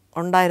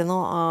ഉണ്ടായിരുന്നു,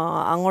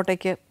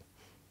 അങ്ങോട്ടേക്ക്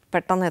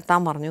പെട്ടെന്ന് എത്താൻ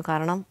പറഞ്ഞു.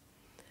 കാരണം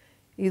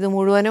ഇത്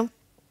മുഴുവനും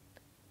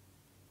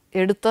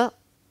എടുത്ത്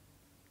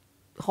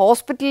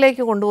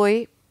ഹോസ്പിറ്റലിലേക്ക്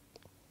കൊണ്ടുപോയി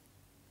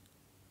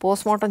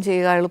പോസ്റ്റ്മോർട്ടം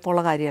ചെയ്യുക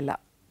എളുപ്പമുള്ള കാര്യമല്ല.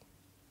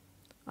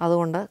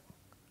 അതുകൊണ്ട്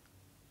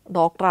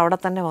ഡോക്ടർ അവിടെ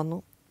തന്നെ വന്നു.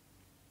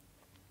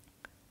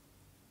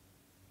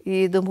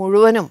 ഇത്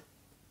മുഴുവനും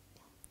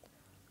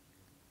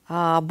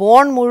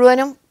ബോൺ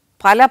മുഴുവനും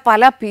പല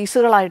പല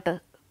പീസുകളായിട്ട്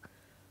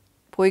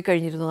പോയി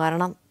കഴിഞ്ഞിരുന്നു.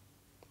 കാരണം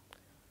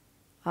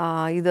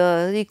ഇത്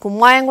ഈ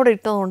കുമ്മായം കൂടെ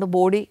ഇട്ടതുകൊണ്ട്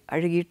ബോഡി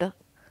അഴുകിയിട്ട്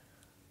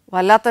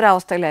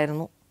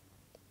വല്ലാത്തൊരവസ്ഥയിലായിരുന്നു.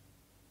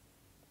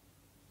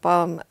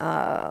 ഇപ്പം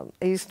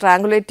ഈ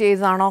സ്ട്രാങ്കുലേറ്റ്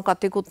ചെയ്താണോ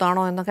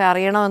കത്തിക്കുത്താണോ എന്നൊക്കെ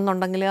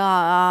അറിയണമെന്നുണ്ടെങ്കിൽ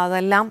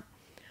അതെല്ലാം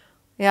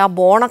ആ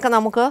ബോണൊക്കെ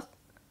നമുക്ക്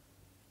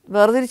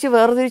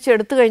വേർതിരിച്ച്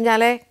എടുത്തു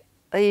കഴിഞ്ഞാലേ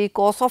ഈ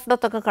കോസ് ഓഫ്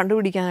ഡെത്ത് ഒക്കെ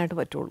കണ്ടുപിടിക്കാനായിട്ട്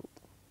പറ്റുള്ളൂ.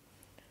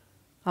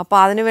 അപ്പോൾ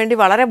അതിനുവേണ്ടി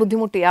വളരെ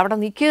ബുദ്ധിമുട്ടി. അവിടെ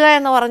നിൽക്കുക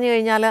എന്ന് പറഞ്ഞു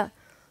കഴിഞ്ഞാൽ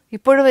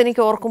ഇപ്പോഴും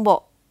എനിക്ക് ഓർക്കുമ്പോൾ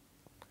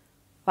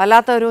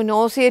വല്ലാത്ത ഒരു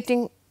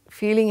നോസിയേറ്റിംഗ്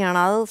ഫീലിംഗ് ആണ്.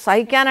 അത്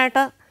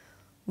സഹിക്കാനായിട്ട്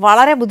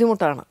വളരെ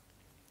ബുദ്ധിമുട്ടാണ്.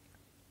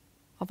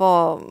 അപ്പോൾ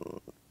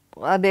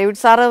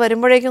ഡേവിഡ് സാറ്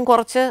വരുമ്പോഴേക്കും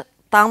കുറച്ച്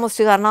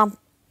താമസിച്ചു. കാരണം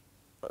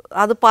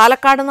അത്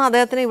പാലക്കാട് നിന്ന്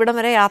അദ്ദേഹത്തിന് ഇവിടം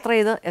വരെ യാത്ര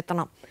ചെയ്ത്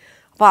എത്തണം.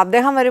 അപ്പോൾ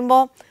അദ്ദേഹം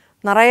വരുമ്പോൾ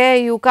നിറയെ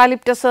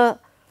യൂക്കാലിപ്റ്റസ്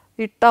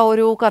ഇട്ട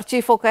ഒരു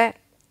കർച്ചീഫൊക്കെ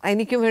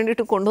എനിക്കും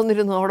വേണ്ടിയിട്ട്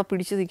കൊണ്ടുവന്നിരുന്നു അവിടെ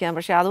പിടിച്ചു നിൽക്കാൻ.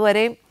 പക്ഷേ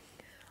അതുവരെയും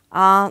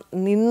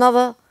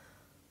നിന്നത്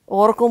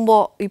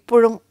ഓർക്കുമ്പോൾ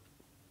ഇപ്പോഴും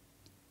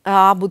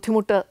ആ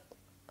ബുദ്ധിമുട്ട്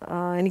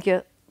എനിക്ക്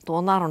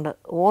തോന്നാറുണ്ട്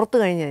ഓർത്ത്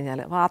കഴിഞ്ഞ് കഴിഞ്ഞാൽ.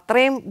 അപ്പോൾ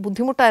അത്രയും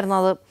ബുദ്ധിമുട്ടായിരുന്നു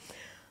അത്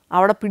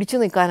അവിടെ പിടിച്ചു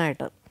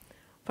നിൽക്കാനായിട്ട്.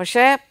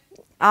 പക്ഷേ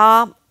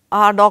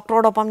ആ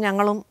ഡോക്ടറോടൊപ്പം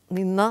ഞങ്ങളും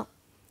നിന്ന്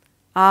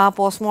ആ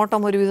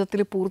പോസ്റ്റ്മോർട്ടം ഒരു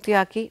വിധത്തിൽ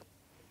പൂർത്തിയാക്കി.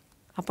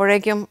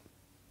 അപ്പോഴേക്കും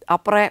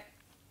അപ്പുറേ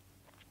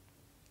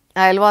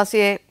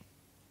അയൽവാസിയെ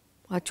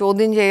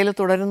ചോദ്യം ചെയ്യൽ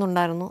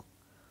തുടരുന്നുണ്ടായിരുന്നു.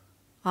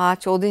 ആ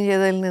ചോദ്യം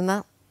ചെയ്തതിൽ നിന്ന്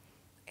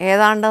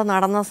ഏതാണ്ട്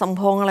നടന്ന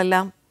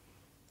സംഭവങ്ങളെല്ലാം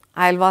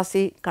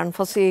അയൽവാസി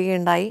കൺഫസ്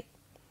ചെയ്യുകയുണ്ടായി.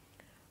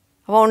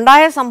 അപ്പോൾ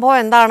ഉണ്ടായ സംഭവം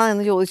എന്താണ്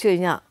എന്ന് ചോദിച്ചു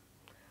കഴിഞ്ഞാൽ,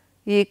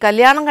 ഈ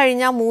കല്യാണം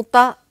കഴിഞ്ഞ മൂത്ത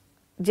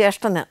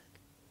ജ്യേഷ്ഠന്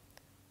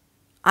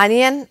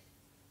അനിയൻ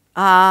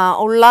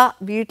ഉള്ള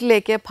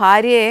വീട്ടിലേക്ക്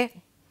ഭാര്യയെ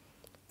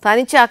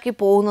തനിച്ചാക്കി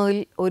പോകുന്നതിൽ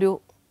ഒരു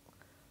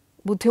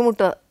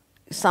ബുദ്ധിമുട്ട്,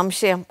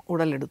 സംശയം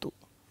ഉടലെടുത്തു.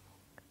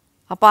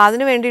 അപ്പോൾ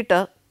അതിനു വേണ്ടിയിട്ട്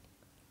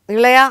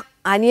ഇളയ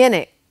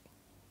അനിയനെ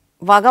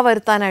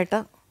വകവരുത്താനായിട്ട്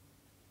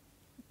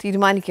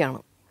തീരുമാനിക്കുകയാണ്.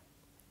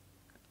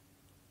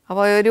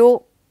 അപ്പോൾ ഒരു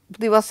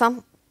ദിവസം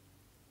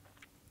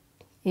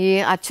ഈ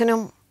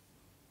അച്ഛനും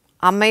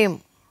അമ്മയും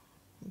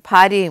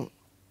ഭാര്യയും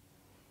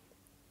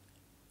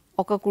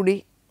ഒക്കെ കൂടി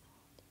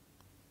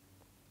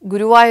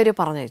ഗുരുവായൂർ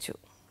പറഞ്ഞയച്ചു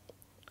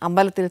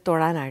അമ്പലത്തിൽ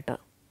തൊഴാനായിട്ട്.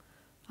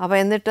 അപ്പോൾ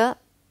എന്നിട്ട്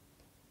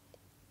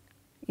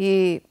ഈ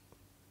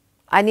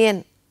അനിയൻ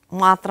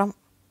മാത്രം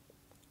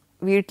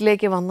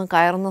വീട്ടിലേക്ക് വന്ന്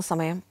കയറുന്ന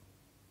സമയം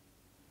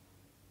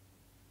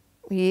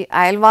ഈ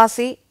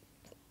അയൽവാസി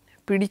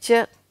പിടിച്ച്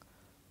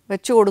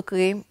വെച്ചു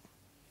കൊടുക്കുകയും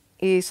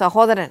ഈ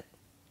സഹോദരൻ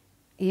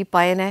ഈ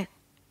പയ്യനെ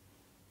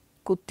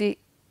കുത്തി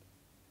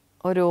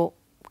ഒരു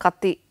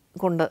കത്തി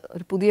കൊണ്ട്,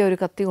 ഒരു പുതിയ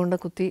കത്തി കൊണ്ട്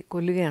കുത്തി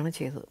കൊല്ലുകയാണ്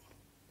ചെയ്തത്.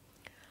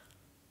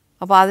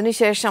 അപ്പോൾ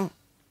അതിനുശേഷം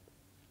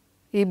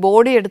ഈ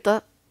ബോഡി എടുത്ത്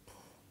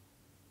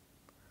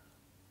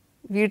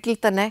വീട്ടിൽ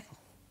തന്നെ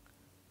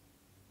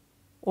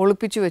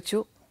ഒളിപ്പിച്ചു വെച്ചു.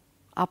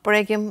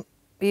 അപ്പോഴേക്കും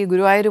ഈ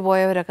ഗുരുവായൂർ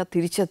പോയവരൊക്കെ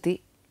തിരിച്ചെത്തി.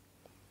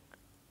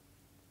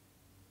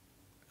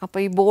 അപ്പോൾ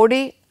ഈ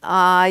ബോഡി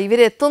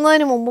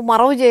ഇവരെത്തുന്നതിന് മുമ്പ്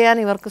മറവ് ചെയ്യാൻ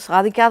ഇവർക്ക്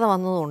സാധിക്കാതെ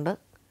വന്നതുകൊണ്ട്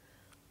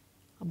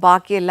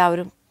ബാക്കി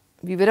എല്ലാവരും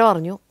വിവരം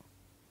അറിഞ്ഞു.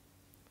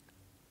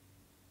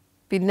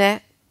 പിന്നെ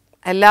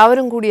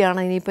എല്ലാവരും കൂടിയാണ്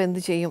ഇനിയിപ്പോൾ എന്ത്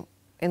ചെയ്യും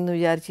എന്ന്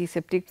വിചാരിച്ച് ഈ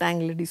സെപ്റ്റിക്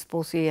ടാങ്കിൽ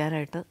ഡിസ്പോസ്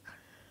ചെയ്യാനായിട്ട്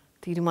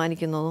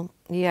തീരുമാനിക്കുന്നതും.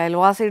 ഈ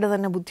അയൽവാസിയുടെ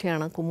തന്നെ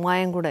ബുദ്ധിയാണ്,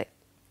 കുമ്മായം കൂടെ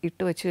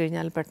ഇട്ട് വെച്ച്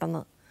കഴിഞ്ഞാൽ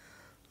പെട്ടെന്ന്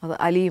അത്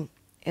അലിയും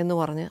എന്ന്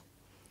പറഞ്ഞ്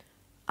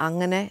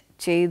അങ്ങനെ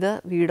ചെയ്ത്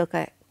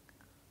വീടൊക്കെ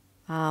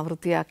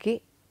വൃത്തിയാക്കി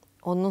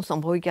ഒന്നും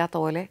സംഭവിക്കാത്ത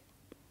പോലെ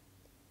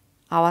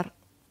അവർ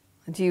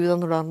ജീവിതം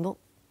തുടർന്നു.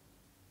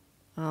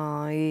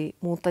 ഈ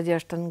മൂത്ത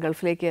ജ്യേഷ്ഠൻ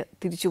ഗൾഫിലേക്ക്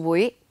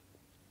തിരിച്ചുപോയി.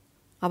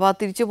 അപ്പോൾ ആ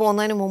തിരിച്ചു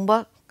പോകുന്നതിന് മുമ്പ്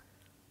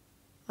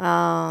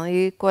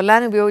ഈ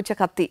കൊല്ലാൻ ഉപയോഗിച്ച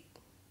കത്തി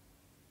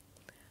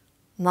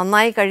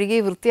നന്നായി കഴുകി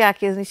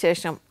വൃത്തിയാക്കിയതിന്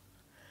ശേഷം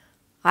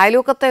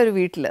അയൽവക്കത്തെ ഒരു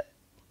വീട്ടിൽ,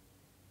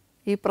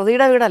 ഈ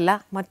പ്രതിയുടെ വീടല്ല,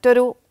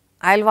 മറ്റൊരു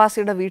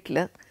അയൽവാസിയുടെ വീട്ടിൽ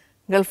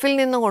ഗൾഫിൽ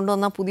നിന്ന്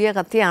കൊണ്ടുവന്ന പുതിയ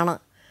കത്തിയാണ്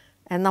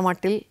എന്ന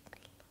മട്ടിൽ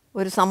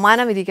ഒരു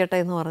സമ്മാനം ഇരിക്കട്ടെ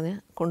എന്ന് പറഞ്ഞ്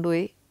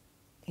കൊണ്ടുപോയി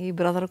ഈ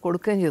ബ്രദർ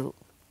കൊടുക്കുകയും ചെയ്തു.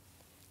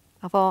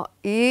 അപ്പോൾ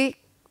ഈ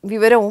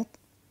വിവരവും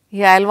ഈ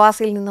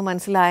അയൽവാസിയിൽ നിന്ന്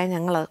മനസ്സിലായ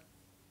ഞങ്ങൾ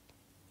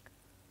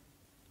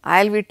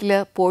അയൽ വീട്ടിൽ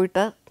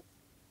പോയിട്ട്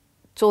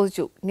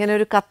ചോദിച്ചു, ഇങ്ങനെ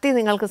ഒരു കത്തി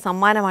നിങ്ങൾക്ക്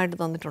സമ്മാനമായിട്ട്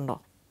തന്നിട്ടുണ്ടോ?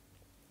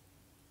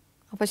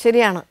 അപ്പോൾ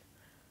ശരിയാണ്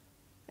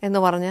എന്ന്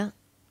പറഞ്ഞ്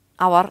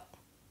അവർ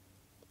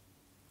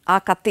ആ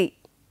കത്തി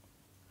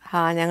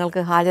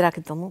ഞങ്ങൾക്ക്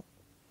ഹാജരാക്കി തന്നു.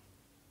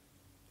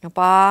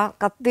 അപ്പോൾ ആ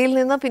കത്തിയിൽ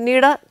നിന്ന്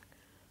പിന്നീട്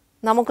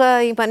നമുക്ക്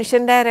ഈ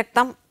മനുഷ്യൻ്റെ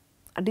രക്തം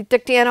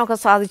ഡിറ്റക്റ്റ് ചെയ്യാനൊക്കെ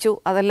സാധിച്ചു.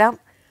 അതെല്ലാം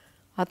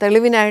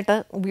തെളിവിനായിട്ട്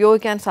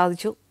ഉപയോഗിക്കാൻ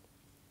സാധിച്ചു.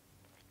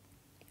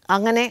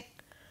 അങ്ങനെ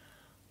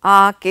ആ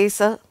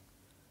കേസ്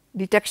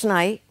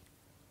ഡിറ്റക്ഷനായി.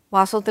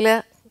 വാസ്തവത്തിൽ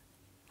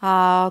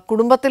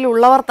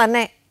കുടുംബത്തിലുള്ളവർ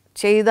തന്നെ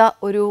ചെയ്ത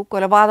ഒരു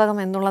കൊലപാതകം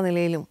എന്നുള്ള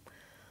നിലയിലും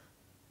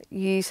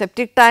ഈ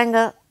സെപ്റ്റിക്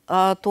ടാങ്ക്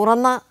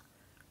തുറന്ന്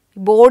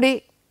ബോഡി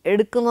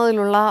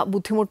എടുക്കുന്നതിലുള്ള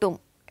ബുദ്ധിമുട്ടും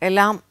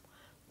എല്ലാം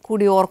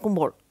കൂടി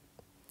ഓർക്കുമ്പോൾ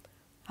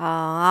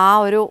ആ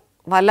ഒരു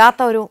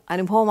വല്ലാത്ത ഒരു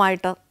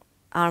അനുഭവമായിട്ട്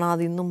ആണ്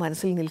അതിന്നും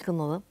മനസ്സിൽ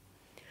നിൽക്കുന്നത്.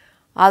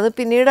 അത്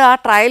പിന്നീട് ആ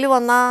ട്രയൽ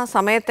വന്ന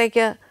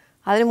സമയത്തേക്ക്,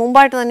 അതിന്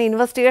മുമ്പായിട്ട് തന്നെ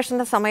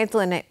ഇൻവെസ്റ്റിഗേഷൻ്റെ സമയത്ത്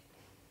തന്നെ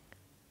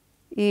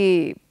ഈ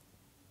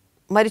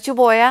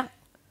മരിച്ചുപോയ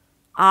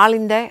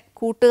ആളിൻ്റെ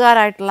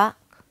കൂട്ടുകാരായിട്ടുള്ള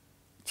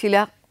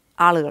ചില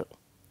ആളുകൾ,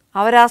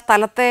 അവരാ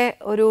സ്ഥലത്തെ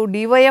ഒരു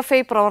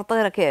DYFI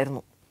പ്രവർത്തകരൊക്കെ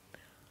ആയിരുന്നു.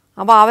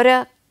 അപ്പോൾ അവർ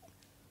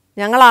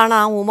ഞങ്ങളാണ്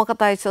ആ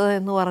ഊമക്കത്തയച്ചത്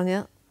എന്ന് പറഞ്ഞ്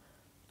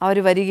അവർ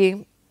വരികയും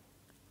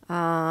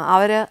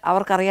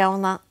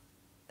അവർക്കറിയാവുന്ന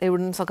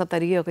എവിഡൻസൊക്കെ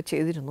തരികയൊക്കെ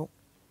ചെയ്തിരുന്നു.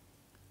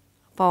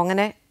 അപ്പോൾ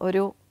അങ്ങനെ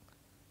ഒരു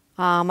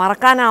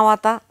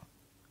മറക്കാനാവാത്ത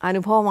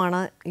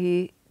അനുഭവമാണ് ഈ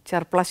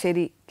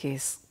ചെർപ്പളശ്ശേരി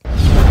കേസ്.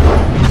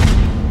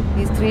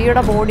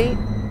 സ്ത്രീയുടെ ബോഡി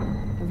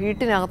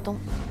വീട്ടിനകത്തും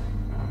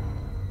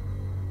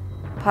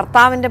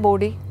ഭർത്താവിൻ്റെ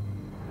ബോഡി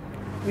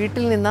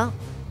വീട്ടിൽ നിന്ന്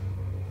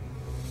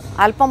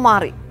അല്പം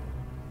മാറി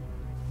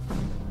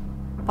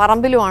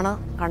പറമ്പിലുമാണ്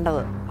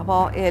കണ്ടത്. അപ്പോൾ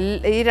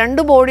ഈ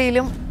 2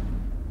 ബോഡിയിലും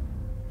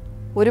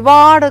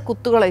ഒരുപാട്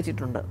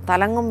കുത്തുകളേറ്റിട്ടുണ്ട്.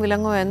 തലങ്ങും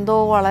വിലങ്ങും എന്തോ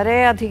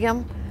വളരെയധികം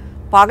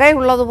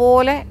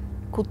പകയുള്ളതുപോലെ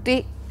കുത്തി,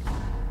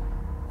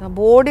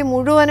 ബോഡി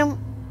മുഴുവനും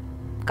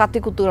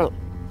കത്തിക്കുത്തുകൾ,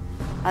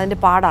 അതിൻ്റെ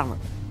പാടാണ്.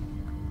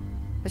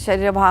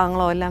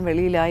 ശരീരഭാഗങ്ങളോ എല്ലാം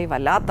വെളിയിലായി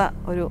വല്ലാത്ത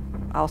ഒരു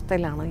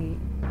അവസ്ഥയിലാണ് ഈ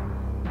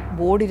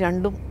ബോഡി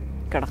 2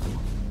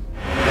 കിടക്കുന്നത്.